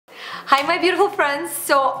Hi my beautiful friends,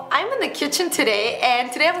 so I'm in the kitchen today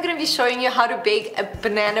and today I'm going to be showing you how to bake a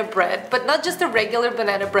banana bread, but not just a regular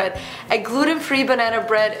banana bread, a gluten-free banana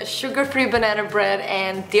bread, a sugar-free banana bread,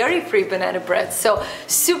 and dairy-free banana bread. So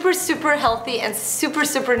super healthy and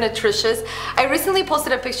super nutritious. I recently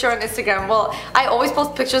posted a picture on Instagram. Well, I always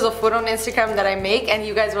post pictures of food on Instagram that I make and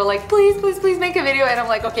you guys were like, please make a video, and I'm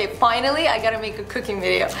like, okay, finally I gotta make a cooking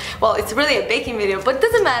video. Well, it's really a baking video, but it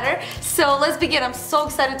doesn't matter. So let's begin. I'm so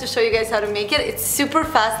excited to show you guys how to make it. It's super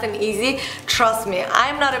fast and easy. Trust me,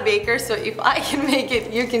 I'm not a baker, so if I can make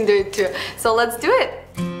it, you can do it too. So let's do it.